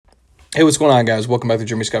Hey, what's going on, guys? Welcome back to the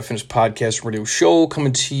Jeremy Scott Fitness Podcast Radio Show,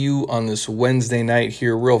 coming to you on this Wednesday night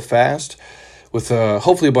here real fast with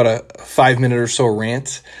hopefully about a 5-minute or so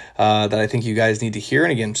rant that I think you guys need to hear.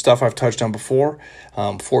 And again, stuff I've touched on before,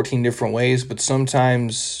 14 different ways, but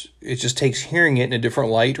sometimes it just takes hearing it in a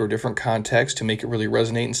different light or different context to make it really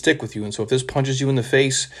resonate and stick with you. And so if this punches you in the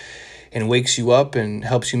face and wakes you up and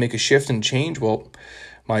helps you make a shift and change, well,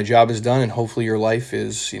 my job is done, and hopefully your life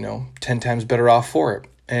is, 10 times better off for it.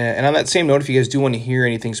 And on that same note, if you guys do want to hear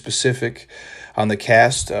anything specific on the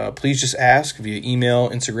cast, please just ask via email,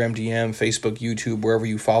 Instagram DM, Facebook, YouTube, wherever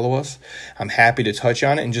you follow us. I'm happy to touch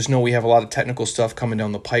on it. And just know we have a lot of technical stuff coming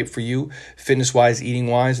down the pipe for you, fitness-wise,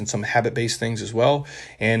 eating-wise, and some habit-based things as well.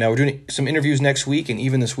 And we're doing some interviews next week and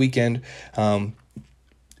even this weekend, doing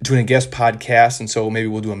a guest podcast. And so maybe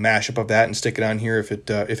we'll do a mashup of that and stick it on here if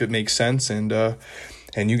it makes sense and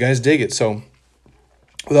you guys dig it. So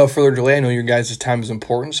without further delay, I know your guys' time is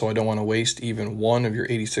important, so I don't want to waste even one of your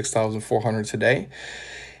 86,400 today.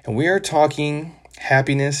 And we are talking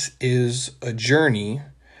happiness is a journey.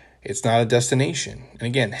 It's not a destination. And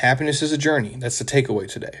again, happiness is a journey. That's the takeaway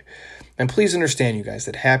today. And please understand, you guys,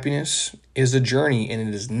 that happiness is a journey, and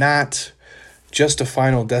it is not just a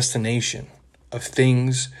final destination of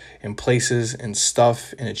things and places and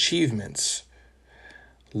stuff and achievements.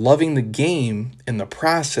 Loving the game in the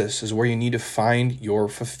process is where you need to find your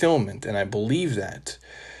fulfillment, and I believe that.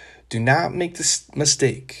 Do not make this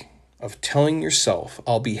mistake of telling yourself,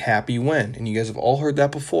 I'll be happy when, and you guys have all heard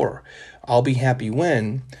that before, I'll be happy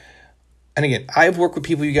when. And again, I've worked with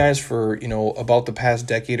people, you guys, for, about the past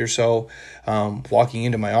decade or so, walking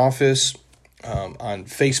into my office, on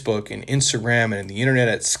Facebook and Instagram and the internet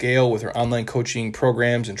at scale with our online coaching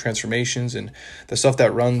programs and transformations and the stuff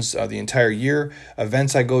that runs the entire year,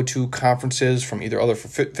 events I go to, conferences from either other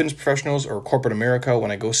fitness professionals or corporate America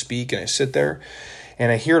when I go speak and I sit there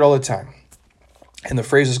and I hear it all the time. And the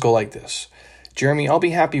phrases go like this: Jeremy, I'll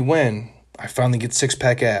be happy when I finally get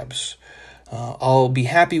six-pack abs. I'll be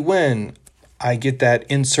happy when I get that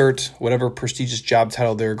insert whatever prestigious job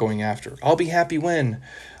title they're going after. I'll be happy when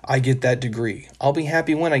I get that degree. I'll be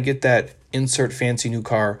happy when I get that insert fancy new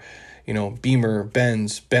car, Beamer,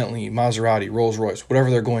 Benz, Bentley, Maserati, Rolls Royce, whatever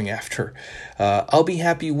they're going after. I'll be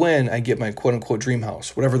happy when I get my quote-unquote dream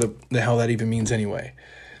house, whatever the hell that even means anyway.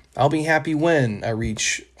 I'll be happy when I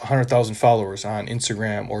reach 100,000 followers on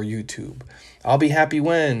Instagram or YouTube. I'll be happy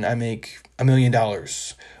when I make $1 million.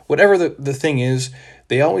 Whatever the thing is,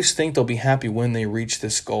 they always think they'll be happy when they reach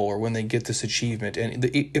this goal or when they get this achievement. And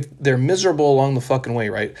if they're miserable along the fucking way,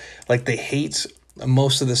 right? Like they hate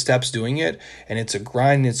most of the steps doing it, and it's a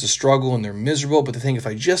grind, and it's a struggle, and they're miserable. But they think, if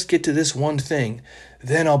I just get to this one thing,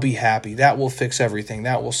 then I'll be happy. That will fix everything.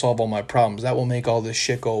 That will solve all my problems. That will make all this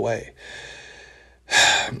shit go away.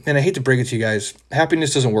 And I hate to break it to you guys,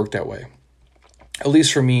 happiness doesn't work that way. At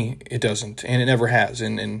least for me, it doesn't, and it never has,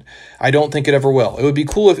 and I don't think it ever will. It would be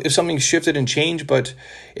cool if something shifted and changed, but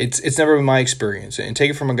it's never been my experience. And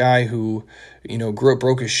take it from a guy who, grew up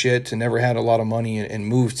broke as shit and never had a lot of money and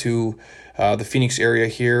moved to the Phoenix area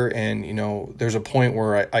here, and, there's a point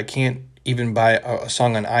where I can't even buy a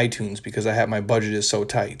song on iTunes because my budget is so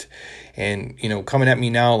tight. And, coming at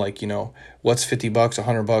me now, like, what's $50, $100,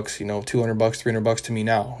 $200, $300 to me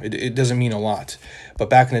now? It doesn't mean a lot. But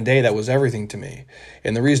back in the day, that was everything to me.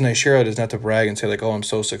 And the reason I share it is not to brag and say like, oh, I'm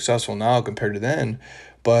so successful now compared to then.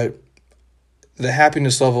 But the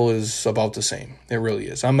happiness level is about the same. It really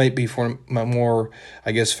is. I might be more,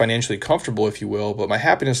 I guess, financially comfortable, if you will, but my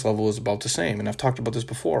happiness level is about the same. And I've talked about this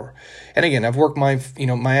before. And again, I've worked my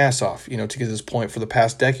ass off, to get to this point for the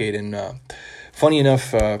past decade. And funny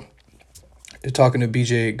enough, talking to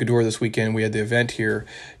BJ Gador this weekend, we had the event here,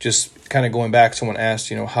 just kind of going back, someone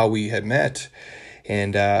asked, how we had met.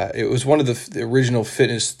 And it was one of the original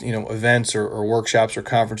fitness, events or workshops or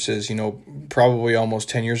conferences, probably almost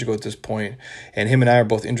 10 years ago at this point. And him and I are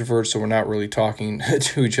both introverts, so we're not really talking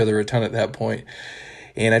to each other a ton at that point.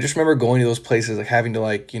 And I just remember going to those places, like having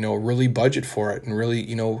to really budget for it and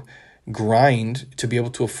really, grind to be able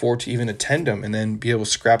to afford to even attend them, and then be able to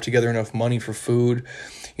scrap together enough money for food,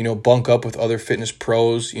 bunk up with other fitness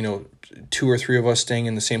pros, 2 or 3 of us staying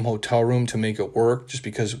in the same hotel room to make it work, just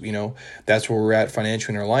because, that's where we're at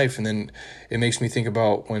financially in our life. And then it makes me think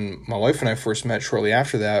about when my wife and I first met shortly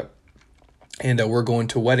after that. And we're going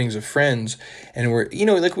to weddings of friends, and we're, you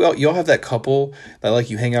all have that couple that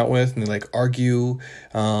you hang out with, and they argue,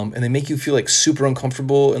 and they make you feel super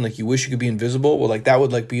uncomfortable, and you wish you could be invisible. Well, that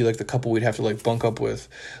would be the couple we'd have to bunk up with,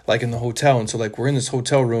 in the hotel. And so we're in this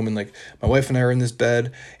hotel room, and my wife and I are in this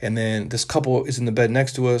bed, and then this couple is in the bed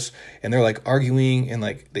next to us, and they're arguing and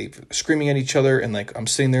they screaming at each other, and I'm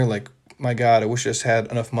sitting there my God, I wish I just had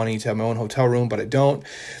enough money to have my own hotel room, but I don't.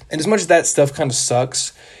 And as much as that stuff kind of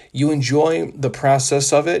sucks, you enjoy the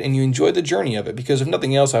process of it and you enjoy the journey of it, because if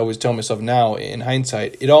nothing else, I always tell myself now in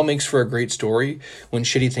hindsight, it all makes for a great story when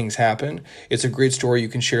shitty things happen. It's a great story you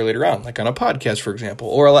can share later on, like on a podcast, for example,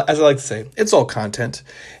 or as I like to say, it's all content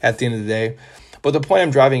at the end of the day. But the point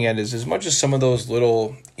I'm driving at is, as much as some of those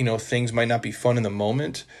little, things might not be fun in the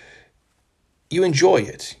moment, you enjoy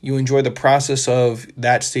it. You enjoy the process of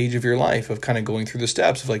that stage of your life, of kind of going through the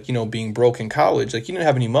steps of being broke in college. Like, you didn't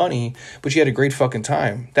have any money, but you had a great fucking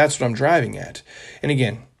time. That's what I'm driving at. And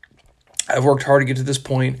again, I've worked hard to get to this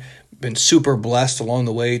point, been super blessed along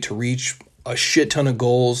the way to reach a shit ton of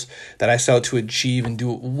goals that I set out to achieve and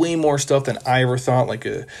do way more stuff than I ever thought like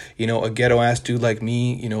a ghetto ass dude like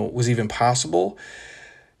me, was even possible.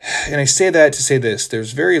 And I say that to say this: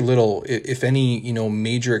 there's very little, if any,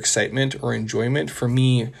 major excitement or enjoyment for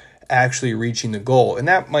me actually reaching the goal. And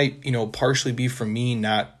that might, partially be from me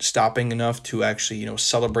not stopping enough to actually,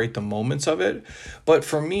 celebrate the moments of it. But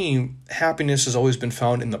for me, happiness has always been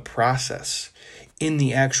found in the process, in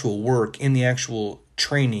the actual work, in the actual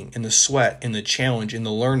training, in the sweat, in the challenge, in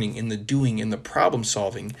the learning, in the doing, in the problem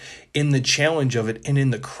solving, in the challenge of it, and in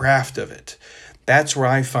the craft of it. That's where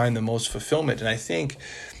I find the most fulfillment. And I think,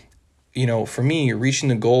 for me, reaching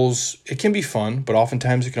the goals, it can be fun, but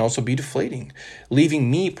oftentimes it can also be deflating, leaving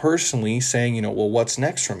me personally saying, well, what's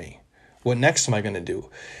next for me? What next am I going to do?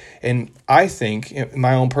 And I think, in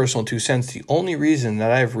my own personal 2 cents, the only reason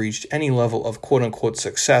that I've reached any level of quote unquote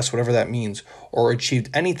success, whatever that means, or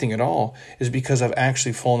achieved anything at all, is because I've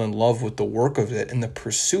actually fallen in love with the work of it and the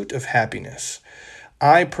pursuit of happiness.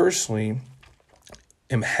 I personally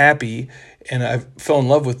am happy, and I fell in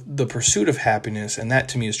love with the pursuit of happiness, and that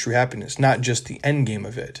to me is true happiness, not just the end game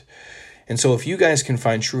of it. And so if you guys can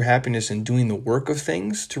find true happiness in doing the work of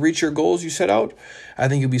things to reach your goals you set out, I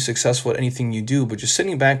think you'll be successful at anything you do. But just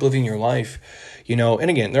sitting back, living your life, and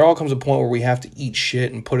again, there all comes a point where we have to eat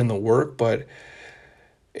shit and put in the work. But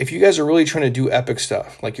if you guys are really trying to do epic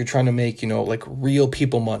stuff, like you're trying to make, like real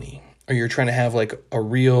people money, or you're trying to have like a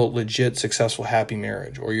real, legit, successful, happy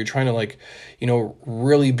marriage, or you're trying to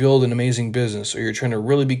really build an amazing business, or you're trying to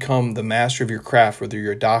really become the master of your craft, whether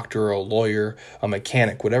you're a doctor or a lawyer, a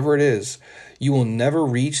mechanic, whatever it is, you will never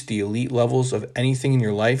reach the elite levels of anything in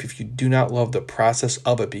your life if you do not love the process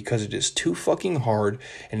of it, because it is too fucking hard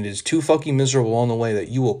and it is too fucking miserable on the way that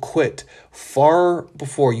you will quit far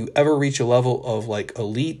before you ever reach a level of like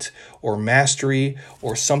elite or mastery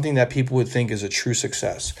or something that people would think is a true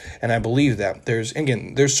success. And I believe that there's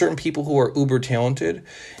certain people who are uber talented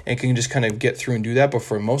and can just kind of get through and do that. But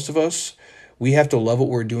for most of us, we have to love what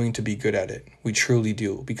we're doing to be good at it. We truly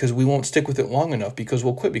do, because we won't stick with it long enough, because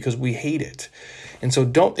we'll quit, because we hate it. And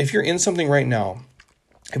so if you're in something right now,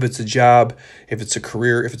 if it's a job, if it's a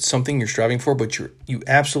career, if it's something you're striving for, but you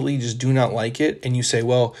absolutely just do not like it, and you say,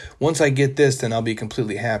 well, once I get this, then I'll be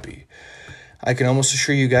completely happy, I can almost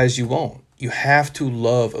assure you guys you won't. You have to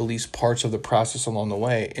love at least parts of the process along the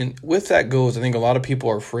way. And with that goes, I think a lot of people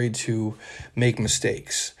are afraid to make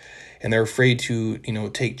mistakes. And they're afraid to,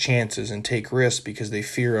 take chances and take risks because they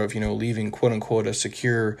fear of, leaving, quote unquote, a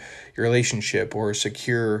secure relationship or a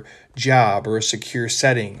secure job or a secure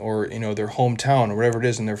setting or, their hometown or whatever it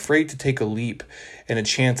is. And they're afraid to take a leap and a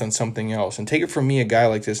chance on something else. And take it from me, a guy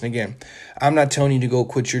like this. And again, I'm not telling you to go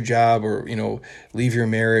quit your job or, leave your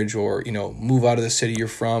marriage or, move out of the city you're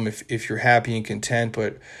from if you're happy and content.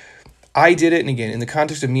 But I did it. And again, in the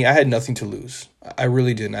context of me, I had nothing to lose. I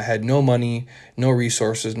really didn't. I had no money, no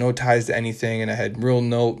resources, no ties to anything, and I had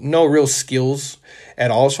no real skills at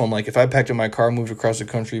all. So I'm like, if I packed up my car and moved across the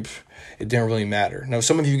country, it didn't really matter. Now,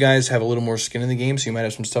 some of you guys have a little more skin in the game, so you might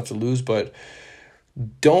have some stuff to lose, but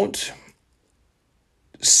don't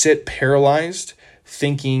sit paralyzed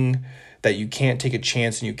thinking that you can't take a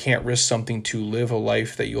chance and you can't risk something to live a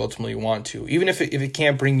life that you ultimately want to. Even if it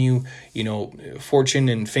can't bring you, fortune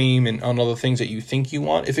and fame and all the things that you think you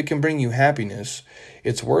want, if it can bring you happiness,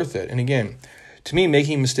 it's worth it. And again, to me,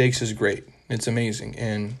 making mistakes is great. It's amazing.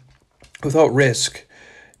 And without risk,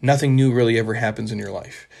 nothing new really ever happens in your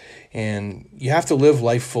life. And you have to live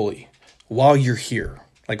life fully while you're here,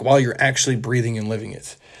 like while you're actually breathing and living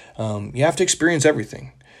it. You have to experience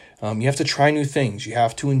everything. You have to try new things. You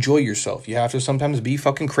have to enjoy yourself. You have to sometimes be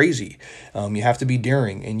fucking crazy. You have to be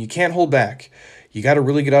daring, and you can't hold back. You got to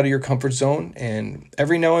really get out of your comfort zone, and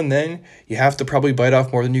every now and then you have to probably bite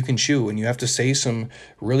off more than you can chew, and you have to say some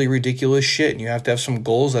really ridiculous shit, and you have to have some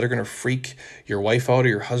goals that are going to freak your wife out or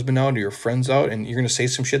your husband out or your friends out, and you're going to say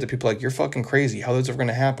some shit that people are like, you're fucking crazy. How that's ever going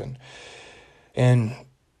to happen? And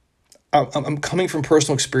I'm coming from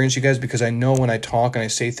personal experience, you guys, because I know when I talk and I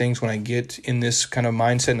say things, when I get in this kind of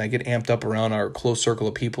mindset and I get amped up around our close circle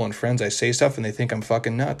of people and friends, I say stuff and they think I'm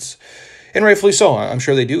fucking nuts. And rightfully so, I'm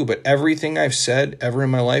sure they do, but everything I've said ever in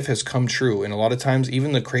my life has come true. And a lot of times,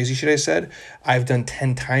 even the crazy shit I said, I've done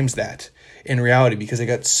 10 times that in reality, because I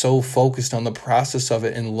got so focused on the process of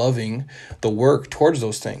it and loving the work towards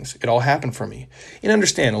those things. It all happened for me. And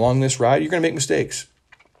understand, along this ride, you're going to make mistakes.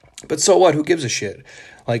 But so what? Who gives a shit?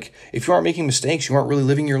 Like, if you aren't making mistakes, you aren't really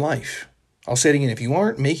living your life. I'll say it again. If you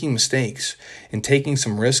aren't making mistakes and taking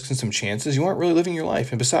some risks and some chances, you aren't really living your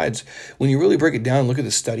life. And besides, when you really break it down and look at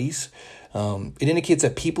the studies, it indicates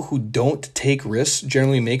that people who don't take risks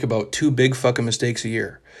generally make about 2 big fucking mistakes a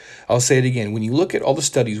year. I'll say it again. When you look at all the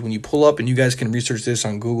studies, when you pull up, and you guys can research this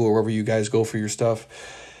on Google or wherever you guys go for your stuff,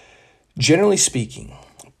 generally speaking,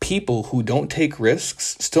 people who don't take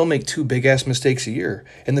risks still make 2 big-ass mistakes a year.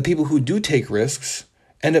 And the people who do take risks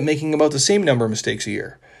end up making about the same number of mistakes a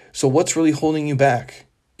year. So what's really holding you back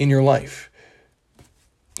in your life?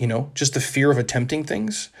 You know, just the fear of attempting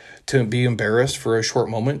things, to be embarrassed for a short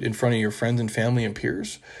moment in front of your friends and family and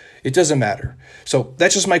peers? It doesn't matter. So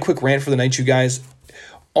that's just my quick rant for the night, you guys.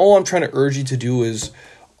 All I'm trying to urge you to do is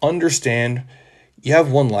understand you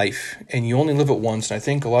have one life and you only live it once. And I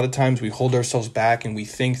think a lot of times we hold ourselves back and we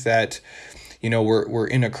think that, you know, we're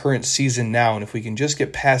in a current season now, and if we can just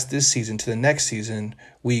get past this season to the next season,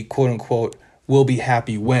 we quote unquote will be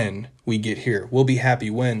happy when we get here. We'll be happy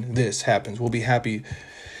when this happens. We'll be happy.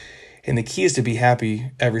 And the key is to be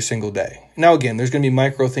happy every single day. Now, again, there's going to be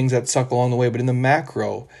micro things that suck along the way, but in the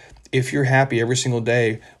macro, if you're happy every single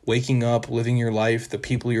day, waking up, living your life, the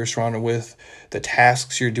people you're surrounded with, the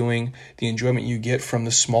tasks you're doing, the enjoyment you get from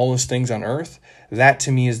the smallest things on earth, that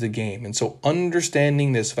to me is the game. And so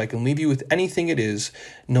understanding this, if I can leave you with anything, it is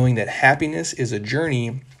knowing that happiness is a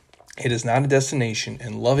journey. It is not a destination,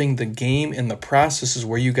 and loving the game and the process is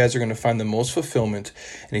where you guys are going to find the most fulfillment.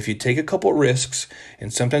 And if you take a couple risks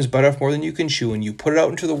and sometimes bite off more than you can chew, and you put it out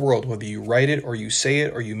into the world, whether you write it or you say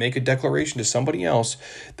it or you make a declaration to somebody else,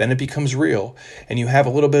 then it becomes real. And you have a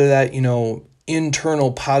little bit of that, you know,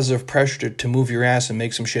 internal positive pressure to move your ass and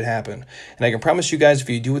make some shit happen. And I can promise you guys, if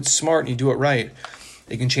you do it smart and you do it right,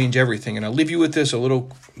 it can change everything. And I'll leave you with this, a little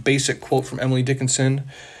basic quote from Emily Dickinson.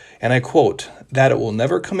 And I quote, "That it will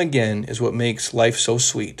never come again is what makes life so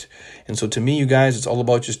sweet." And so to me, you guys, it's all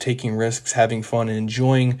about just taking risks, having fun, and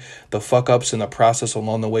enjoying the fuck-ups and the process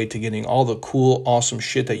along the way to getting all the cool, awesome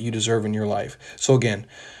shit that you deserve in your life. So again,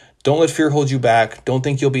 don't let fear hold you back. Don't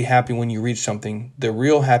think you'll be happy when you reach something. The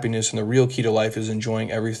real happiness and the real key to life is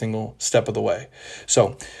enjoying every single step of the way.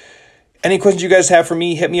 So any questions you guys have for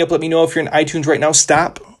me, hit me up. Let me know. If you're in iTunes right now,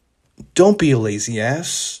 stop. Don't be a lazy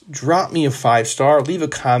ass. Drop me a 5-star. Leave a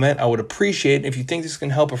comment. I would appreciate it. If you think this can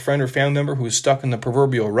help a friend or family member who is stuck in the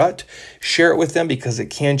proverbial rut, share it with them, because it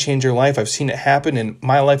can change their life. I've seen it happen, and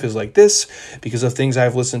my life is like this because of things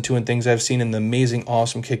I've listened to and things I've seen and the amazing,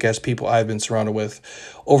 awesome, kick-ass people I've been surrounded with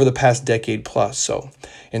over the past decade plus. So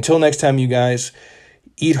until next time, you guys,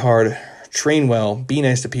 eat hard, train well, be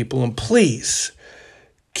nice to people, and please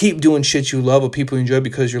keep doing shit you love with people you enjoy,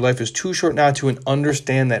 because your life is too short not to, and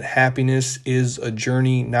understand that happiness is a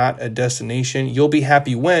journey, not a destination. You'll be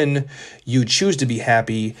happy when you choose to be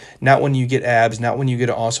happy, not when you get abs, not when you get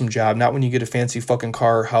an awesome job, not when you get a fancy fucking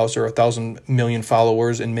car or house or 1,000 million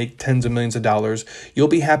followers and make tens of millions of dollars. You'll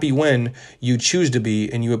be happy when you choose to be,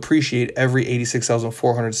 and you appreciate every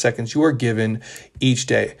 86,400 seconds you are given each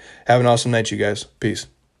day. Have an awesome night, you guys. Peace.